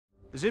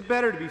Is it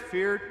better to be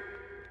feared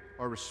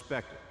or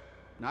respected?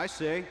 And I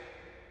say,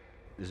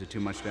 is it too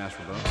much to ask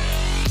for both?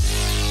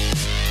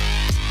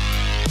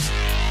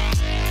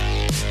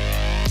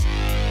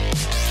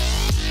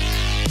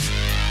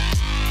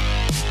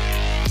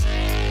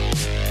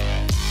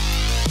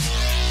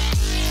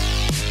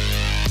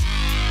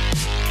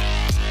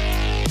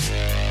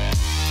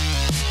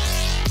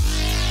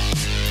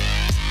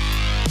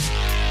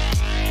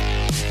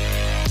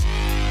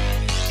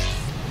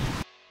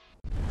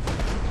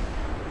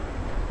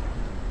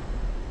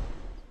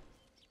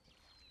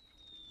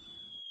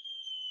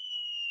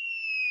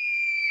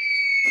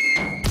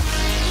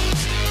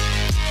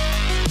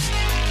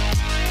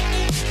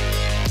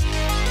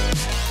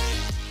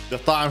 The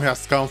time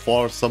has come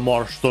for some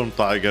more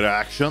Sturmtiger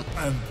action.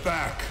 I'm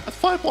back. At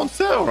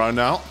 5.7 right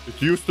now.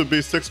 It used to be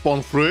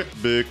 6.3.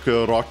 Big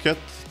rocket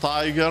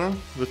tiger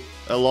with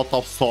a lot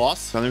of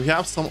sauce. And we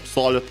have some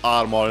solid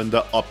armor in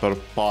the upper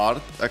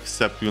part,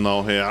 except, you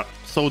know, here.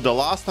 So the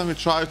last time we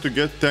tried to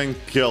get 10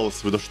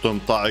 kills with the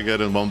Sturmtiger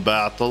in one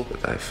battle.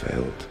 But I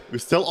failed. We're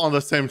still on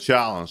the same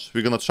challenge.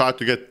 We're gonna try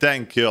to get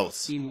 10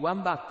 kills. In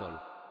one battle.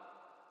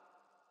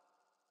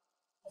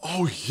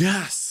 Oh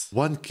yes!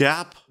 One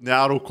cap,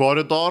 narrow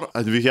corridor,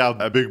 and we have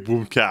a big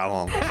boom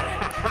cannon.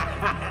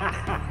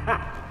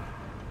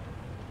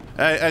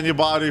 Hey,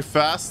 anybody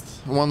fast?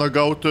 Wanna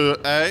go to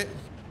A?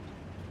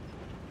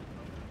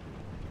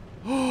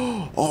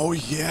 Oh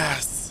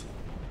yes!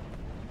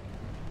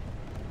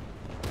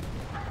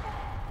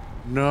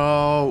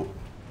 No!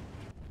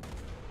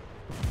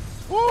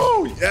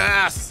 Oh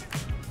yes!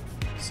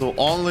 So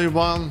only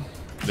one?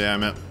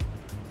 Damn it.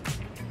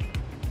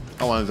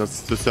 I wanted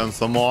us to send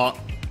some more.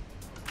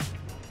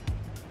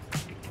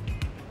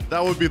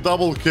 That would be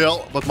double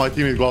kill, but my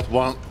teammate got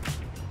one.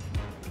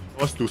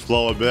 Was too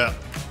slow a bit.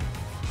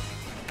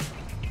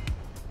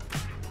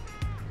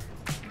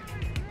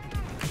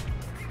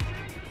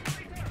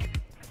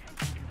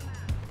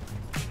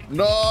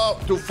 No,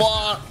 too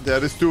far.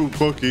 There is 2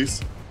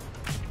 cookies.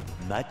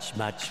 Much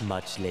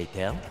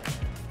later.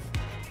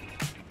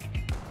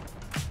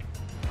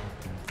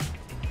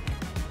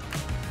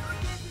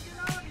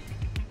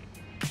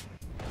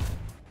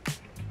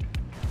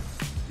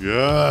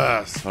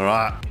 Yes, all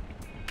right.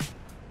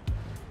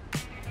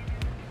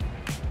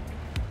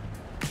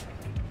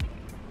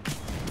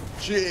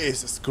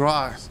 Jesus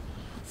Christ.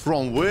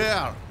 From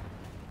where?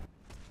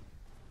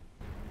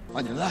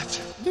 On your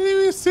left.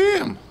 Didn't even see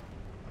him.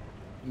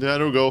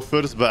 There we go,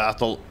 first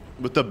battle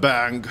with a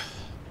bang.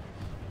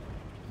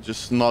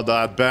 Just not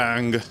that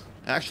bang.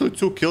 Actually,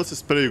 2 kills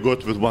is pretty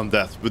good with 1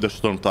 death with the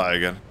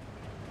Sturmtiger.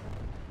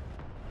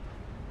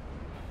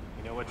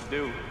 You know what to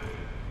do.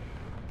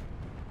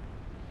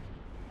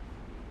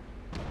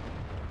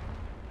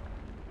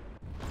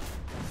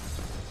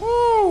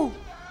 Woo!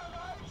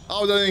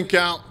 Oh, that didn't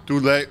count. Too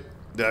late.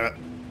 Damn it.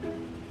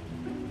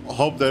 I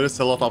hope there is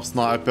a lot of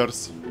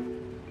snipers.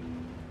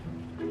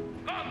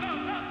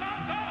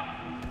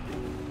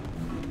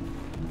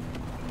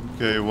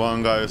 Okay,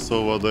 one guy is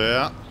over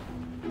there.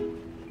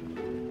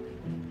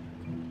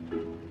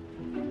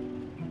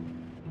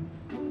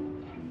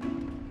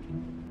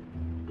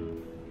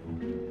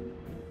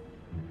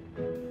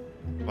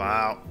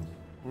 Wow.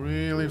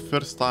 Really,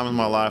 first time in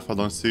my life I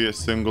don't see a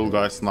single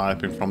guy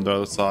sniping from the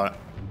other side.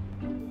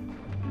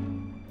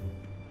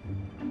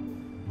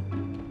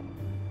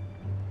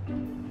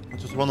 I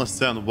just want to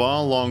send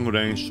one long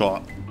range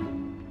shot.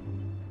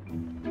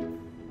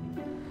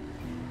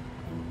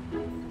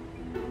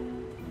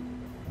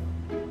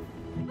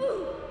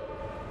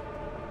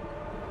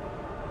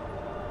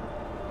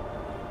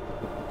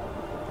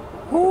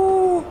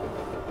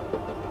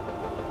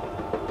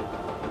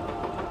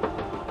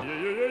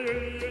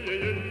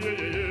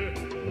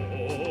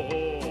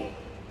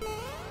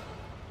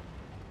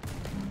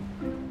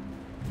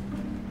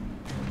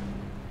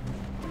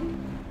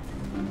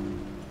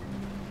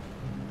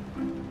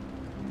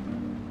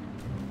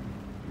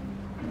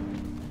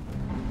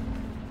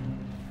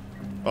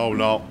 Oh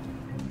no.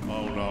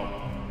 Oh no.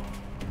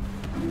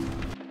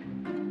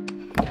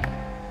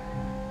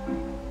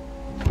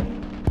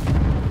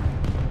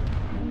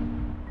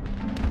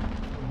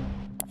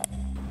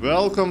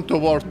 Welcome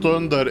to our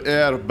Thunder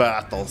Air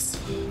battles.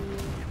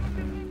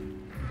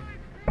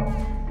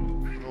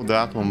 Oh,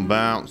 that one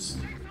bounced.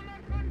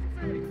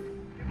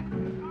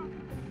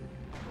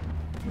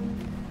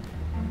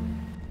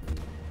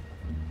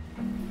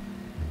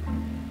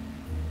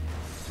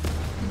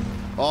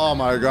 Oh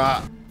my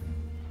god.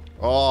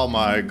 Oh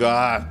my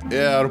god.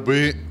 Air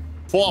B.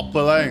 4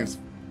 planes.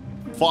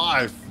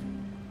 5.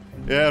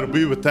 Air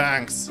B with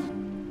tanks.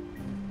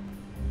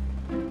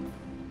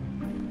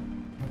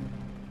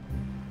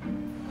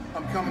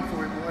 I'm coming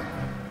for you, boy.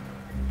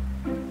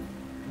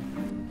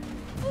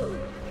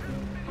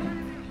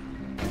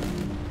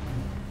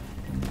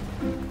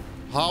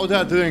 How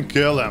that didn't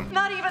kill him?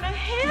 Not even a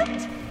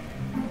hit?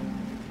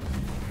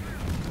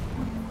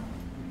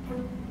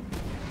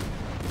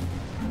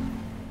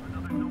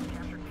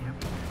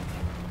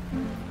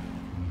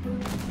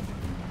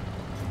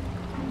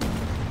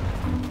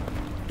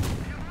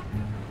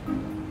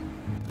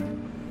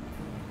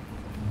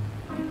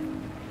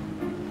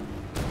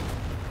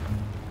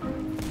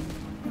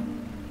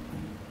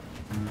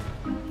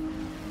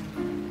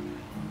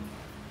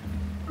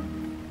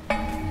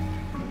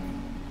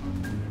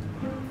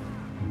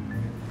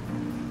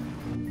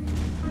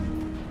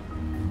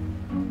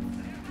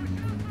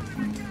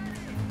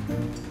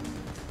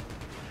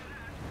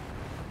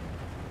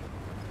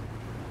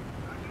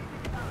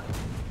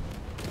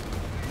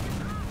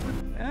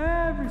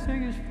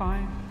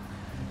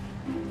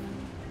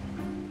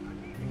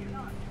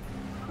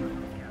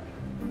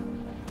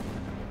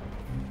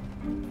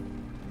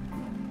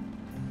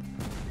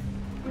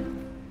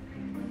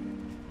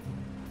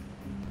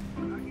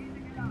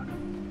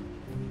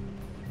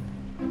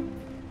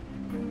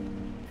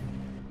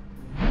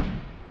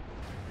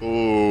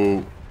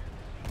 Oh.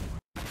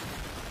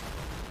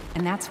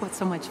 And that's what's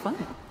so much fun.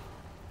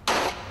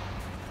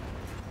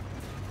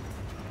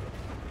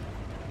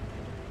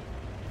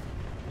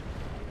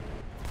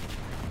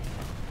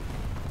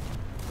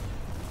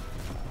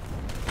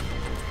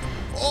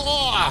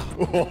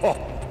 Oh!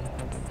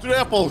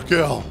 Triple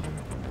kill.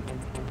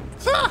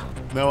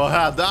 Never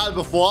had that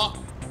before.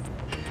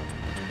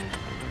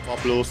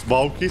 Pop a little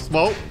smoky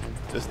smoke,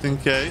 just in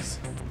case.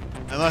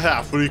 And I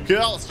have 3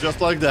 kills,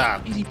 just like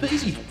that. Easy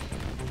peasy.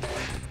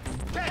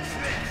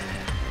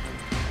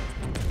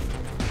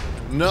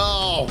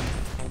 No!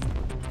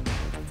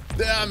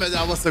 Damn it,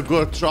 that was a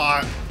good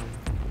try.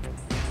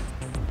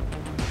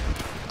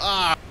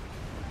 Ah!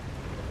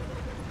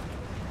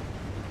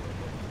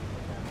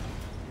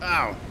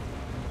 Ow!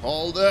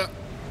 Hold it.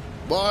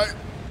 Bye.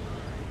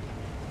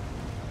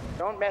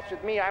 Don't mess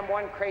with me, I'm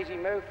one crazy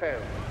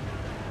mofo.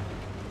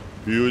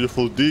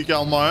 Beautiful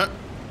decal, mate.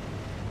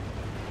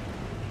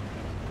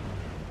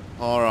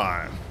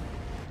 Alright.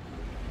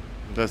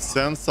 Let's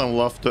send some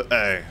love to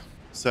A.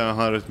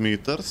 700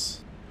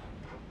 meters.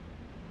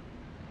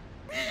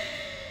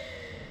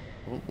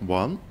 Oh,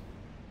 1.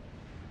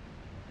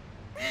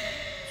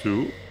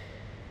 2.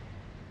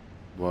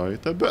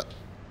 Wait a bit.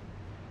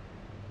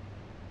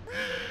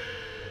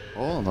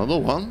 Oh, another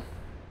one.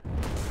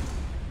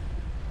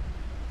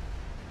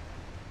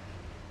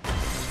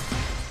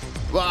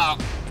 Wow.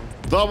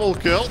 Double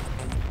kill.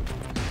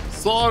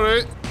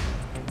 Sorry.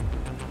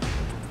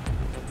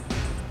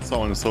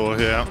 Someone is over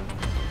here.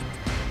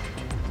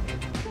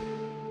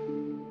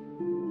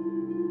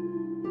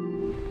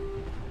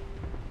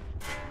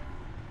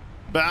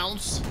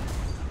 Bounce.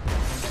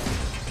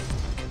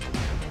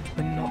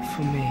 But not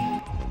for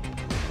me.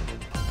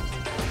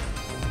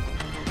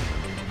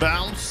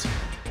 Bounce.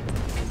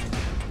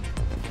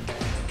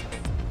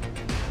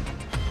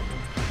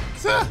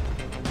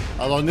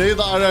 I don't need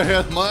that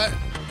hit, mate.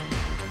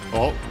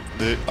 Oh,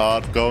 they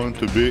are going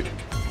to be.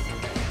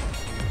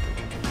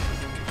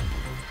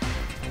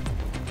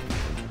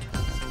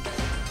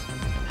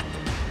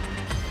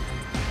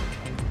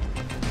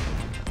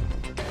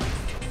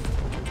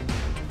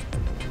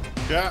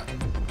 Yeah.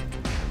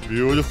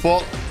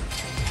 Beautiful.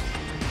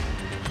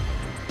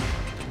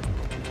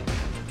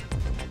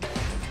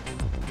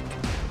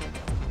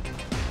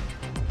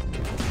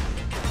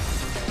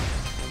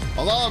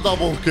 Another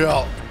double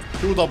kill.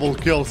 2 double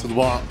kills in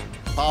one.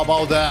 How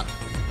about that?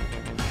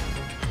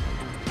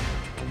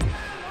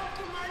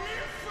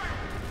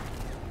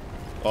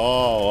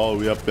 Oh,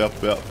 yep.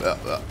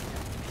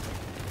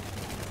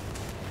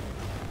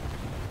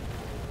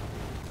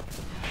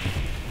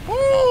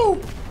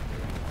 Woo!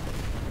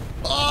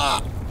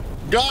 Ah!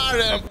 Got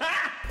him!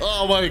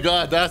 Oh my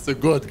god, that's a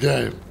good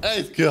game.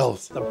 8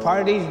 kills. The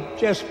party's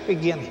just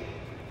beginning.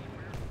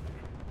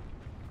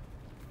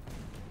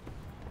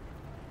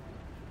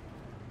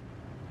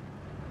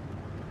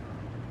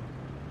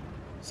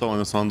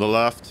 Someone is on the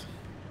left.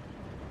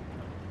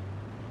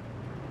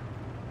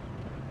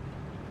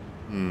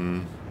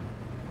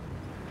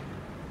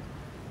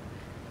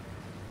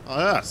 Oh,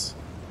 yes.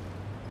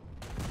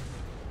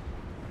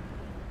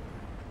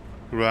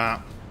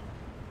 Crap.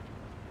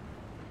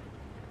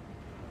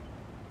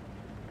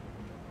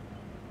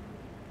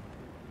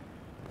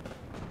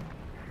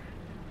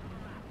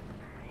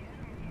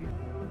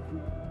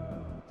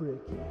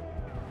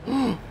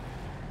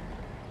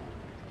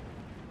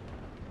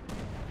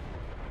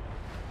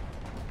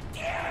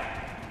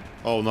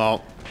 Oh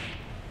no.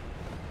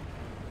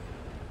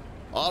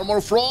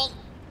 Armor front.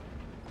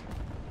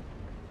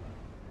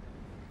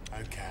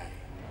 Okay.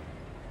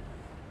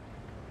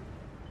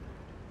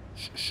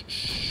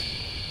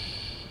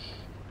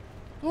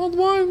 Don't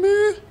mind me.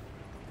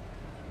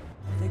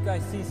 I think I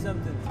see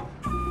something.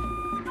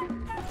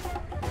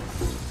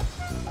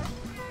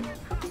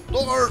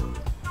 Door.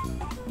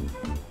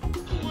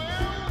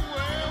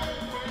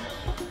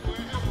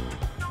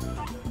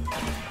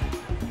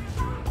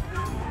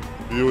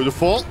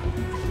 Beautiful.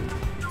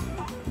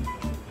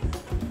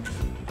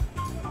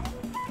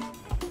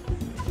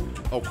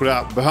 Oh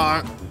crap,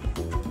 behind.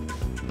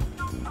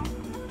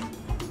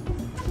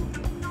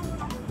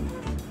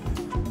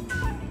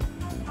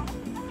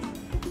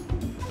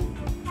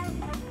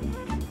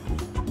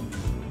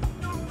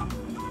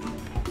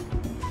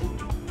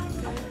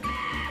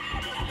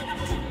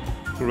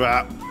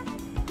 Crap.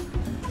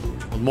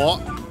 One more.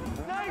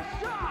 Nice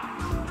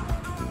shot!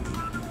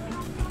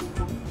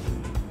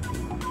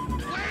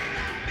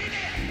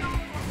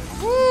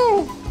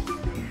 Woo!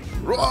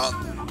 Run!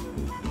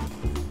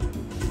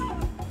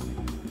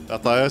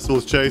 That IS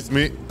will chase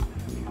me.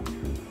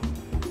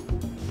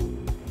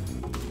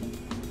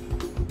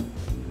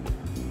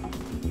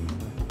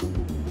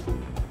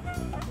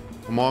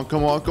 Come on,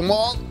 come on, come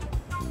on!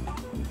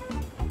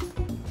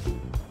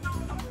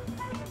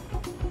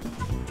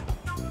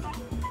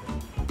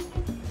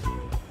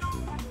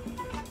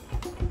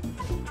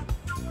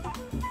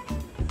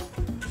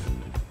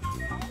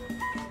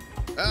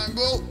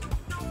 Angle!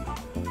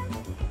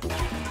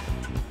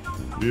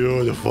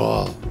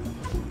 Beautiful!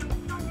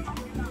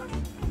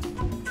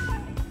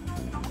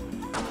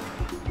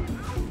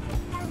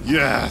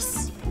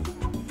 Yes!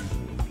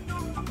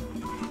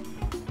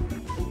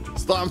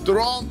 It's time to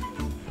run!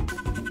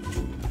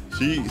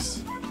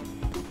 Jeez.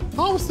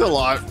 How am I still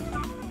alive?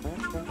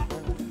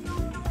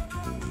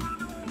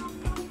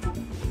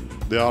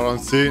 They are on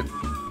scene.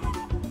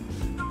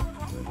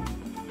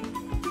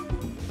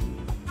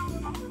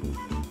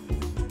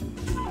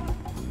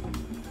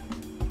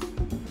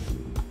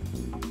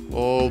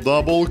 Oh,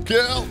 double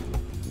kill!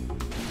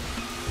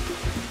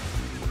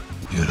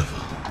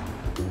 Beautiful.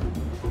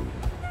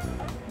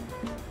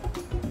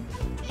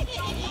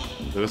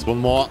 There's one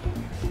more.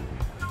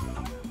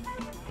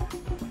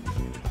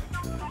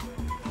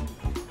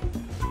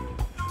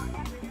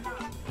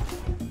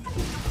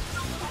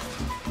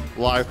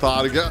 Light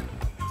target.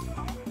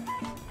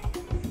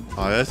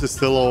 Oh, yes, it's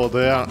still over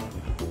there.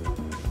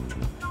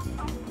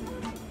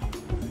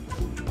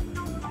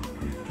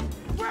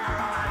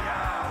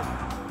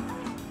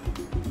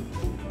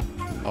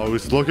 Oh,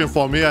 he's looking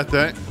for me, I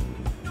think.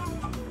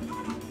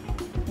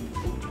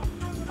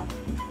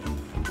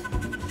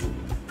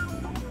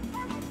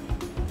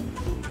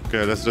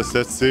 Okay, let's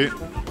reset C.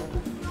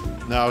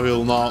 Now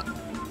he'll know.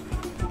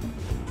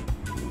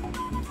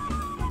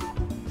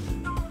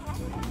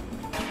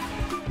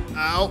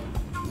 Ow.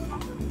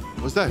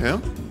 Was that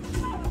him?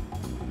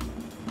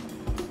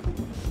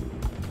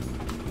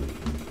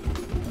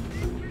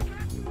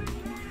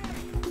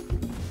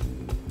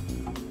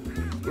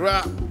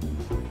 Crap.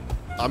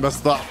 I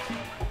messed up.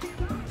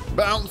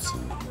 Bounce.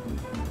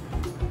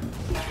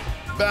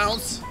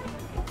 Bounce.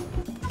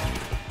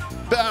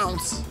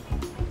 Bounce.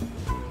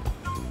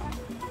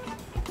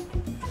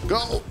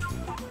 Go.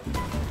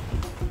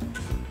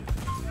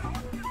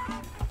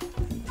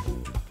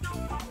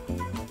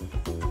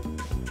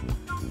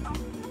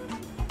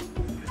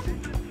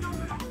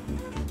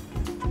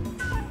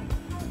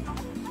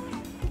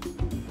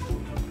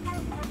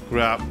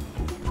 Crap.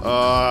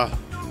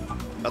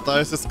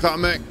 Atlas is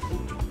coming.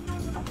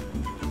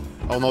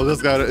 Oh no,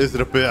 this guy is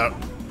repaired.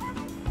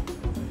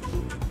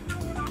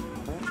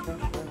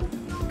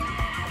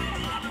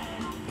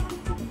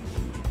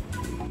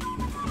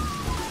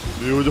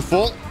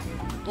 Beautiful.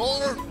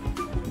 Or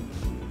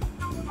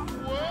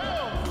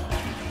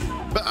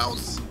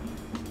bounce.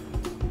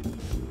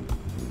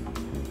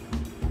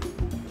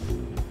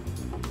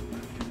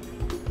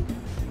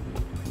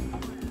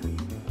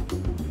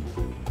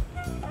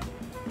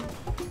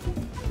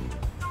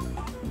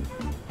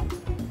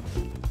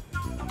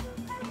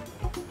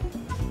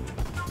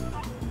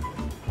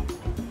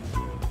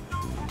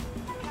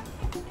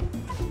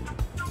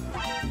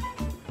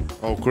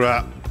 Oh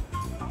crap.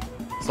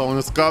 Someone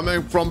is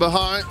coming from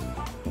behind.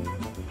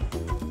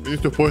 We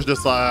need to push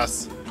this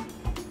ass.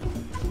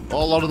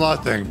 All or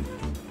nothing.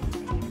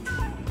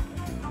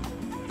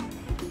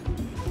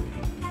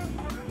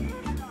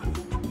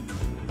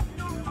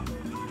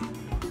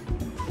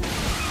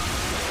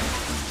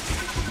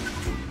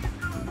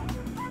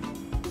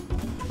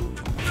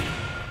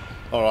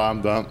 Alright,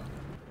 I'm done.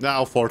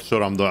 Now for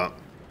sure I'm done.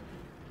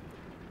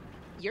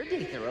 Your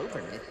days are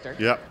over, mister.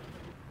 Yep.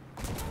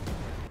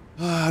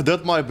 I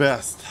did my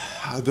best.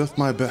 I did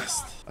my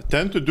best. I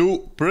tend to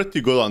do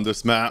pretty good on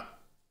this map.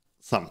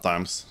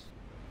 Sometimes.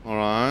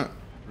 Alright.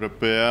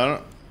 Repair.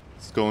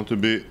 It's going to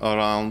be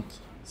around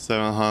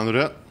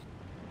 700.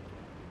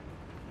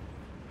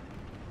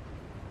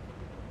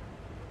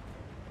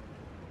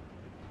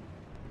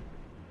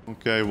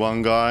 Okay,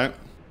 one guy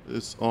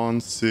is on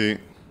C.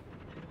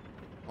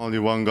 Only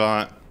one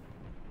guy.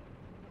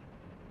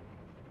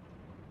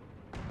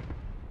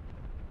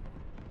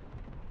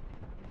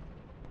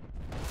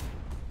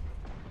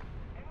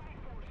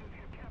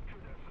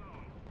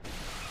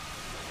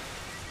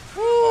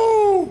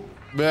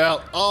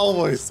 Well,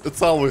 always,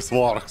 it always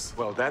works.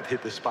 Well, that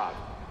hit the spot.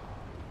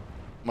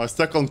 My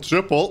second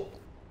triple.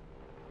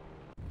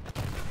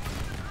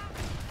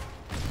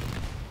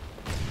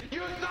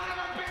 You son of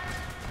a bitch!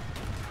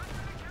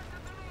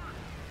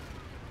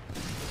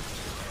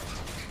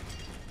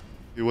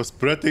 He was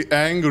pretty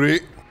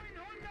angry.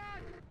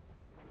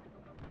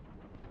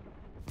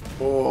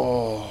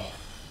 Oh.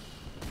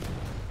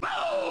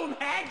 Boom!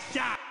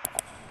 Headshot!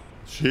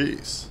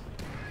 Jeez.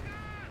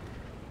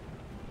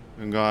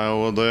 The guy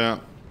over there.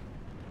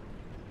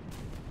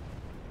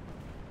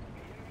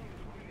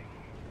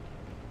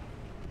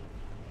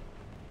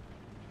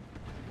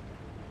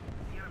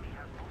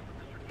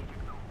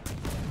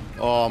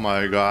 Oh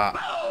my god.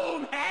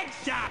 Boom!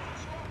 Headshot!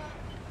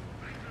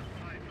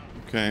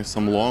 Okay,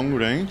 some long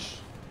range.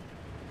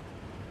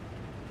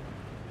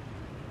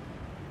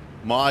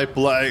 My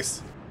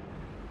place.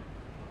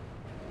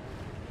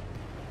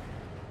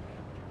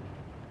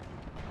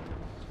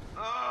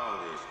 Oh,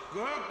 these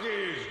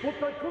cookies! Put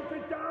the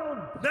cookie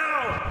down!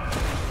 Now!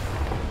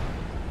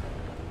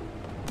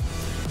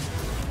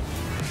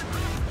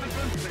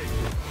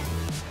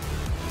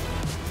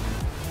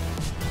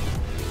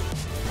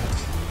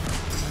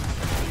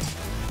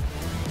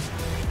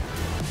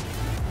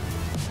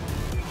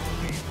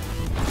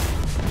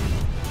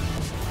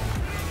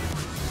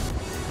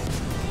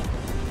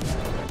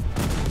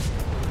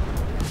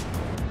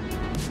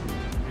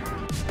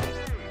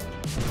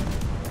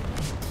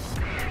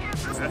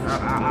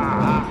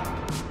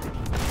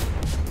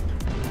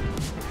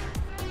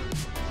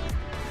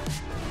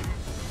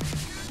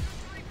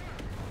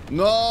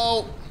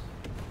 No!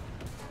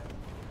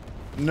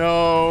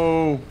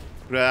 No!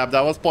 Crap, that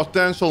was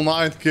potential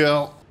 9th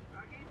kill.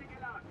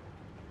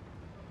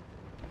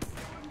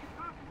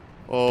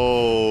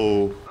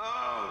 Oh.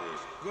 Oh,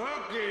 these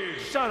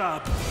cookies! Shut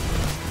up!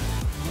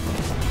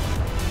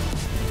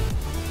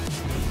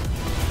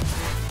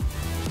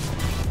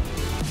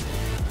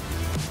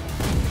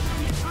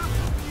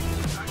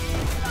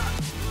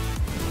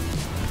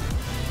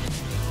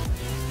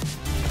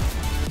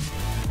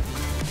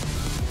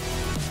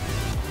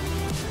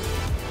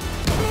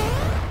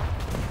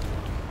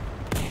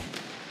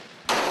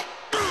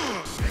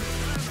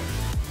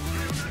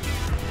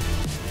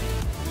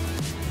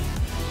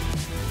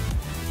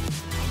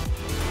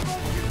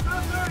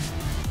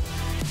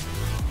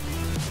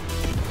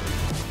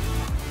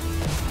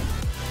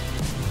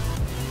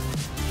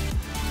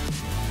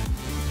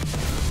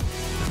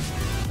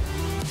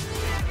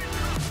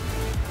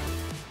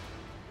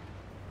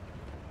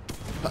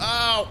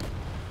 Ow!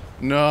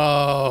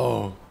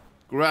 No!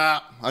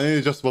 Crap, I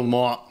need just one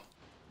more.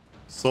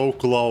 So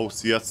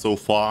close, yet so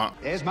far.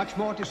 There's much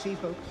more to see,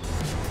 folks.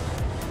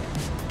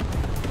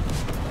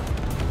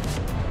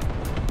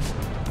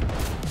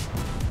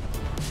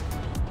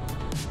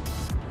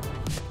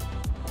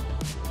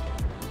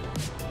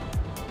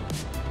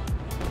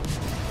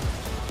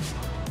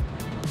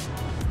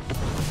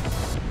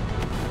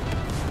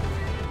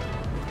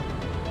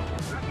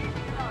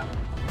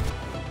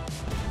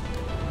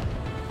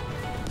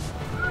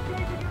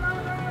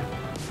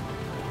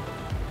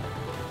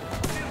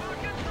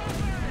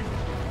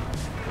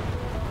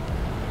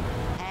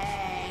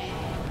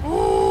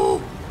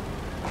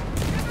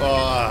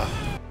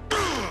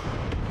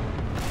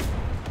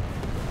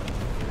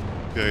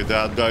 Okay,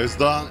 that guy's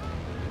done.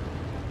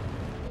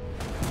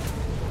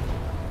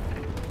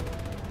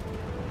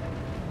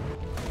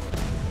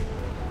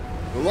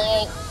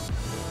 Hello?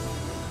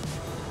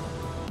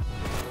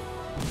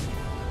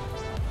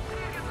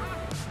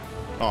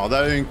 Oh,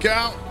 that didn't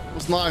count. It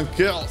was 9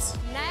 kills.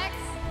 Next.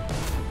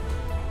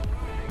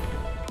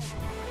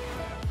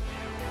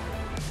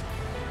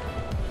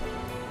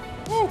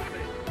 Woo.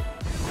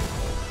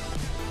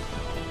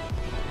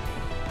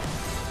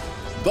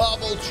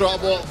 Double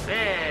trouble.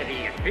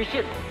 Very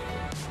efficient.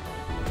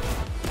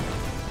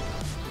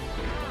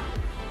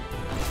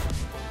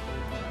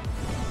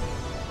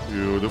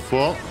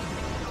 Beautiful.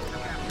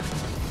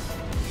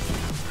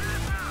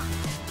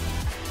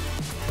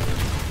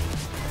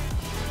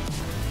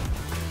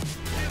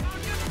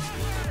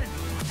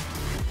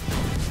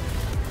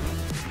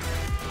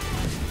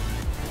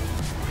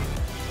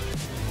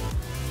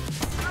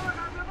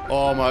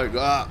 Oh my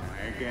god.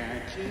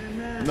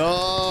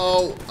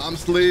 No, I'm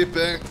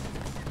sleeping.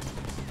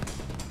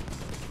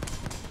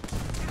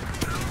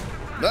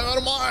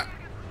 Never mind.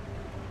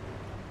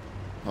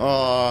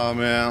 Oh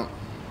man.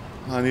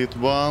 I need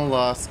one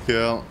last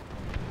kill.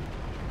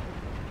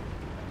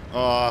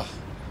 Oh.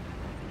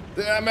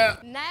 Damn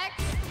it.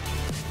 Next.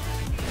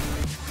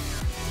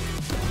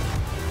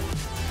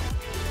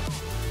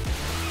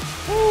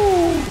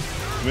 Woo.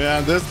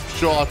 Man, this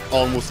shot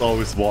almost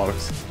always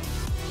works.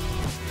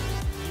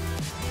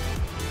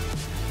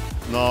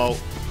 No.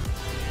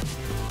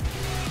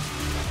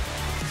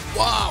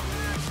 Wow.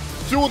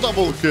 2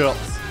 double kills.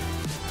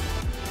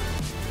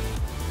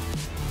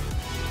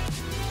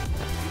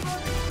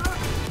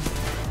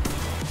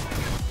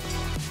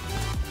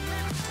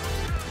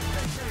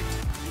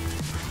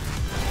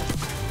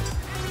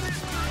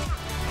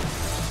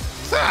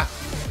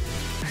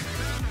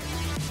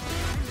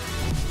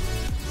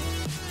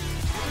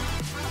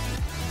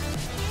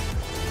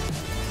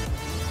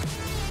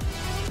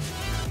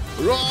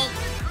 Wrong.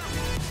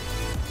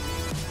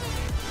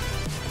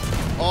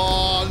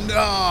 Oh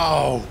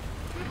no!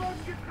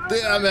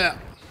 Damn it!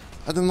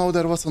 I didn't know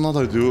there was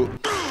another dude.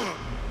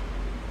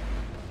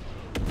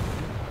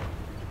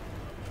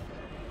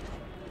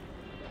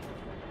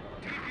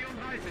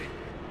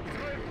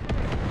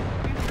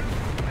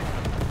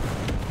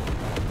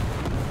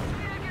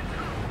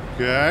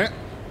 Okay,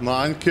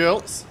 9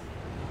 kills.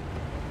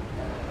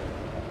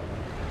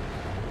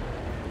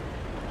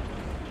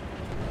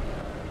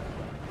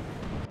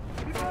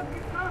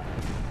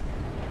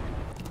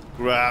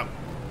 Crap.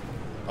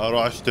 I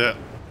rushed it.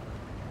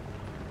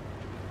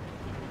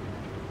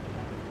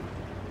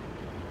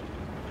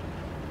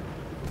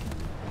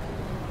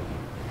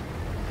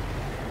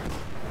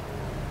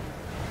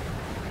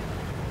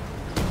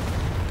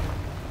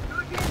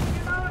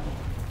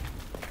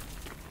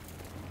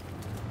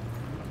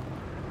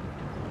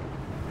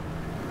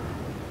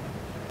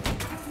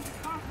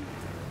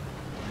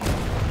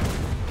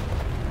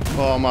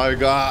 Oh my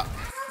god.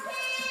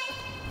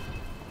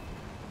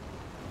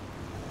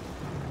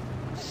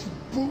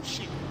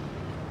 Bullshit.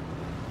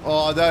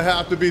 Oh, there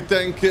have to be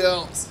 10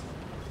 kills.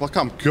 Like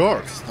I'm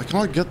cursed. I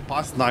cannot get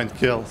past 9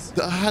 kills.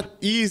 I had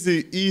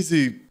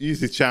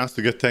easy chance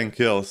to get 10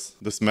 kills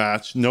this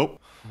match. Nope.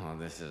 Oh,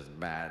 this is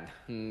bad.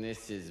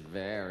 This is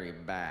very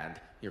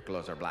bad. Your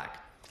clothes are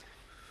black.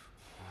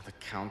 Oh, the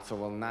council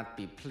will not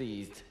be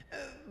pleased.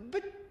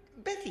 But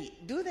Betty,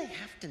 do they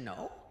have to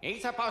know?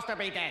 He's supposed to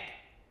be dead.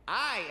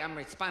 I am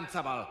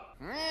responsible.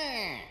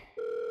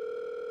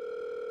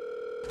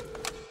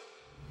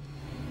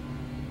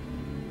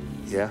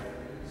 Yeah?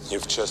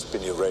 You've just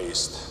been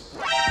erased.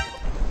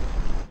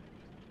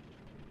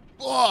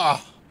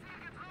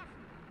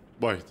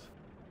 Wait.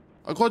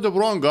 I got the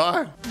wrong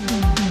guy.